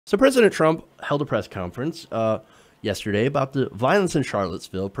So President Trump held a press conference yesterday about the violence in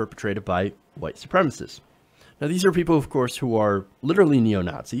Charlottesville perpetrated by white supremacists. Now, these are people, of course, who are literally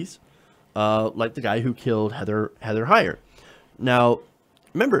neo-Nazis, like the guy who killed Heather Heyer. Now,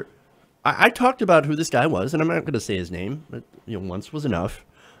 remember, I talked about who this guy was, and I'm not going to say his name, but once was enough.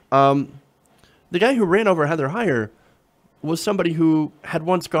 The guy who ran over Heather Heyer was somebody who had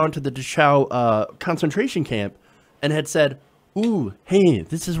once gone to the Dachau concentration camp and had said, "Ooh, hey,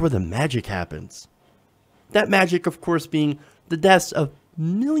 this is where the magic happens." That magic, of course, being the deaths of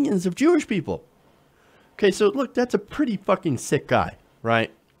millions of Jewish people. Okay, so look, that's a pretty fucking sick guy,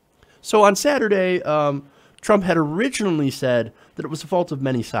 right? So on Saturday, Trump had originally said that it was the fault of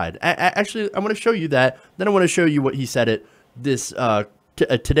many sides. Actually, I want to show you that. Then I want to show you what he said at this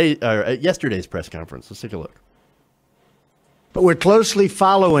yesterday's press conference. Let's take a look. But we're closely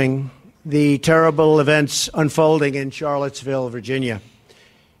following the terrible events unfolding in Charlottesville, Virginia.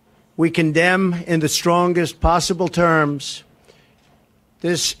 We condemn in the strongest possible terms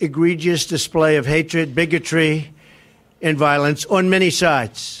this egregious display of hatred, bigotry, and violence on many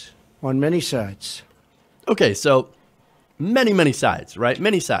sides. On many sides. Okay, so many sides, right?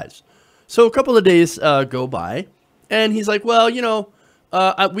 Many sides. So a couple of days go by, and he's like, well,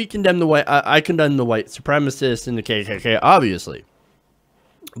 we condemn the white. I condemn the white supremacists and the KKK, obviously.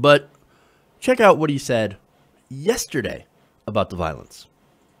 But check out what he said yesterday about the violence.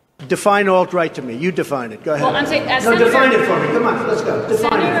 Define alt-right to me. You define it. Go ahead. Well, I'm saying, define it for me. Come on, let's go.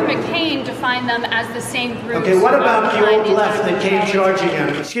 Senator McCain defined them as the same group. Okay, what about the alt-left that came charging at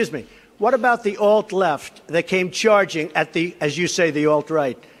him? Excuse me. What about the alt-left that came charging at the, as you say, the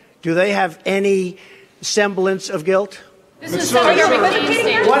alt-right? Do they have any semblance of guilt? This is Senator McCain's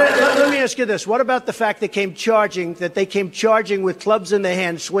statement. Let me ask you this. What about the fact they came charging with clubs in their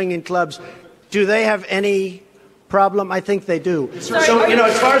hands, swinging clubs? Do they have any problem? I think they do. So,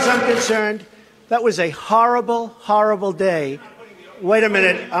 as far as I'm concerned, that was a horrible, horrible day. Wait a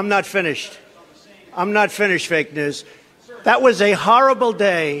minute. I'm not finished. I'm not finished, fake news. That was a horrible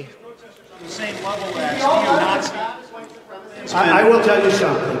day. I will tell you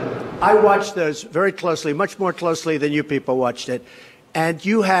something. I watched those very closely, much more closely than you people watched it. And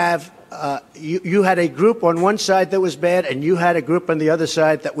you have you had a group on one side that was bad, and you had a group on the other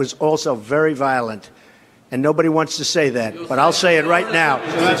side that was also very violent. And nobody wants to say that, but I'll say it right now.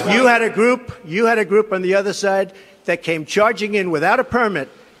 You had a group on the other side that came charging in without a permit,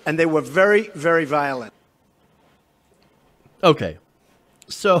 and they were very, very violent. Okay.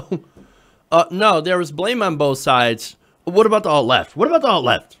 So, no, there was blame on both sides. What about the alt-left? What about the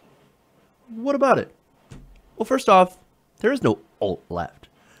alt-left? What about it? Well, first off, there is no alt-left.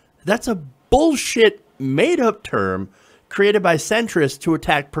 That's a bullshit made-up term created by centrists to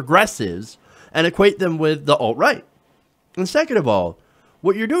attack progressives and equate them with the alt-right. And second of all,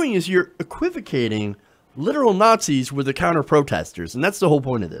 what you're doing is you're equivocating literal Nazis with the counter-protesters, and that's the whole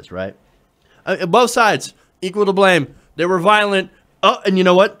point of this, right? Both sides equal to blame. They were violent. Oh, and you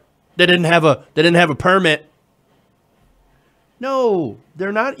know what? They didn't have a permit. No,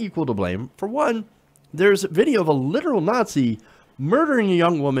 they're not equal to blame. For one, there's a video of a literal Nazi murdering a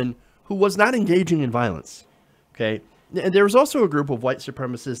young woman who was not engaging in violence. Okay? And there was also a group of white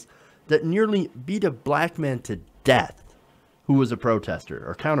supremacists that nearly beat a black man to death who was a protester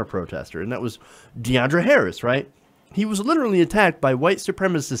or counter-protester, and that was DeAndre Harris, right? He was literally attacked by white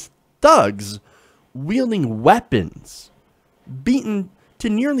supremacist thugs wielding weapons, beaten to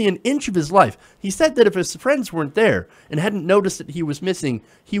nearly an inch of his life. He said that if his friends weren't there and hadn't noticed that he was missing,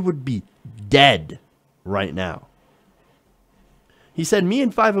 he would be dead right now. He said, me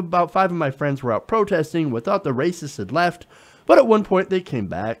and about five of my friends were out protesting. We thought the racists had left, but at one point they came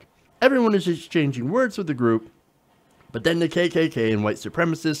back. Everyone is exchanging words with the group, but then the KKK and white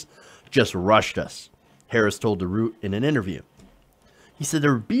supremacists just rushed us, Harris told The Root in an interview. He said,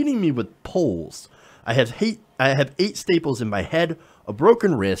 they're beating me with poles. I have 8 staples in my head, a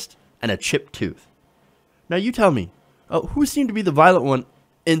broken wrist, and a chipped tooth. Now you tell me, who seemed to be the violent one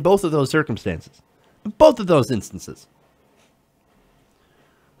in both of those circumstances? In both of those instances.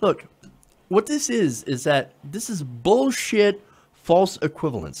 Look, what this is that this is bullshit false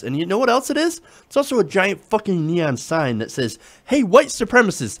equivalence. And you know what else it is? It's also a giant fucking neon sign that says, hey, white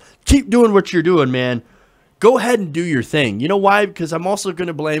supremacists, keep doing what you're doing, man. Go ahead and do your thing. You know why? Because I'm also going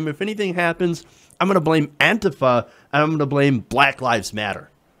to blame, if anything happens, I'm going to blame Antifa, and I'm going to blame Black Lives Matter.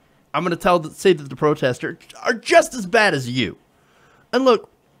 I'm going to say that the protesters are just as bad as you. And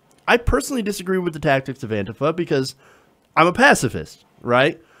look, I personally disagree with the tactics of Antifa because I'm a pacifist,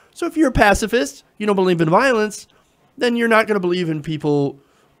 right? So if you're a pacifist, you don't believe in violence, then you're not going to believe in people,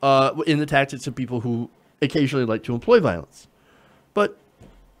 in the tactics of people who occasionally like to employ violence. But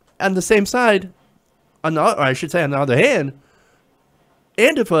on the same side, or I should say on the other hand,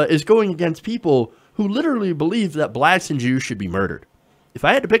 Antifa is going against people who literally believe that blacks and Jews should be murdered. If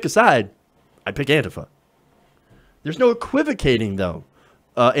I had to pick a side, I'd pick Antifa. There's no equivocating, though,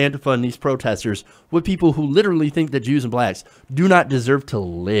 Antifa and these protesters with people who literally think that Jews and blacks do not deserve to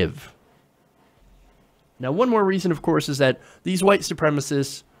live. Now, one more reason, of course, is that these white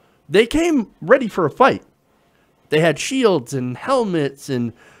supremacists, they came ready for a fight. They had shields and helmets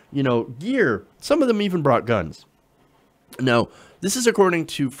and, gear. Some of them even brought guns. Now, this is according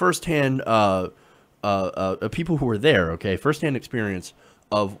to firsthand people who were there, okay? Firsthand experience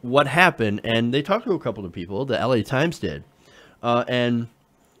of what happened. And they talked to a couple of people. The LA Times did. I'm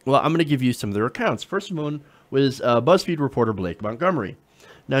going to give you some of their accounts. First one was BuzzFeed reporter Blake Montgomery.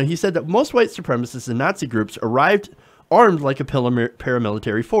 Now, he said that most white supremacists and Nazi groups arrived armed like a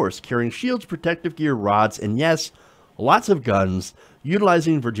paramilitary force, carrying shields, protective gear, rods, and yes, lots of guns,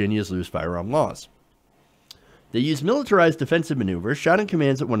 utilizing Virginia's loose firearm laws. They used militarized defensive maneuvers, shouting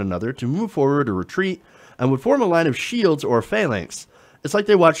commands at one another to move forward or retreat, and would form a line of shields or phalanx. It's like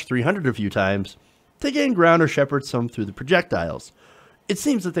they watched 300 a few times to gain ground or shepherd some through the projectiles. It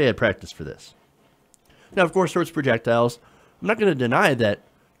seems that they had practiced for this. Now, of course, towards projectiles, I'm not going to deny that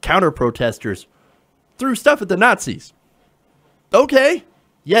counter-protesters threw stuff at the Nazis. Okay,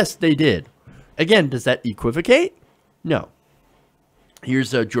 yes, they did. Again, does that equivocate? No.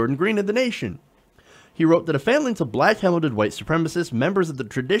 Here's Jordan Green of The Nation. He wrote that a phalanx of black-helmeted white supremacists, members of the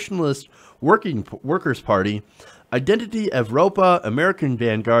traditionalist Workers' Party, Identity Evropa, American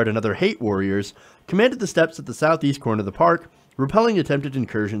Vanguard, and other hate warriors, commanded the steps at the southeast corner of the park, repelling attempted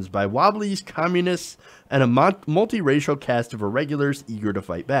incursions by wobblies, communists, and a multiracial cast of irregulars eager to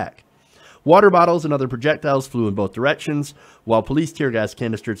fight back. Water bottles and other projectiles flew in both directions, while police tear gas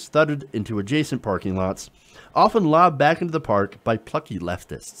canisters thudded into adjacent parking lots, often lobbed back into the park by plucky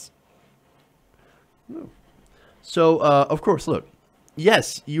leftists. So, of course, look,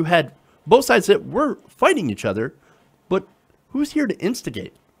 yes, you had both sides that were fighting each other, but who's here to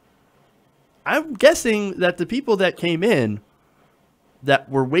instigate? I'm guessing that the people that came in that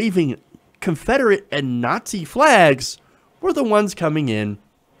were waving Confederate and Nazi flags were the ones coming in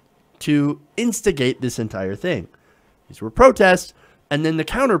to instigate this entire thing. These were protests, and then the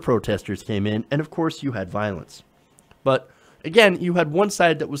counter-protesters came in, and of course you had violence. But again, you had one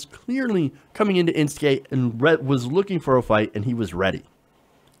side that was clearly coming in to instigate and was looking for a fight, and he was ready.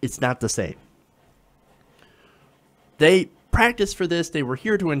 It's not the same. They practiced for this. They were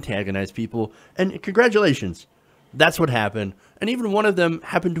here to antagonize people, and congratulations. That's what happened. And even one of them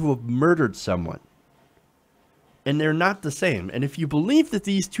happened to have murdered someone. And they're not the same. And if you believe that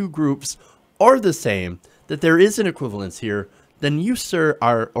these two groups are the same, that there is an equivalence here, then you, sir,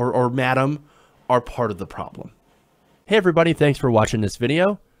 or madam, are part of the problem. Hey, everybody. Thanks for watching this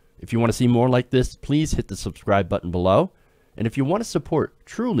video. If you want to see more like this, please hit the subscribe button below. And if you want to support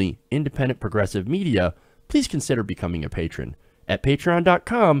truly independent progressive media, please consider becoming a patron at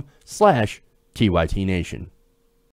patreon.com/TYTNation.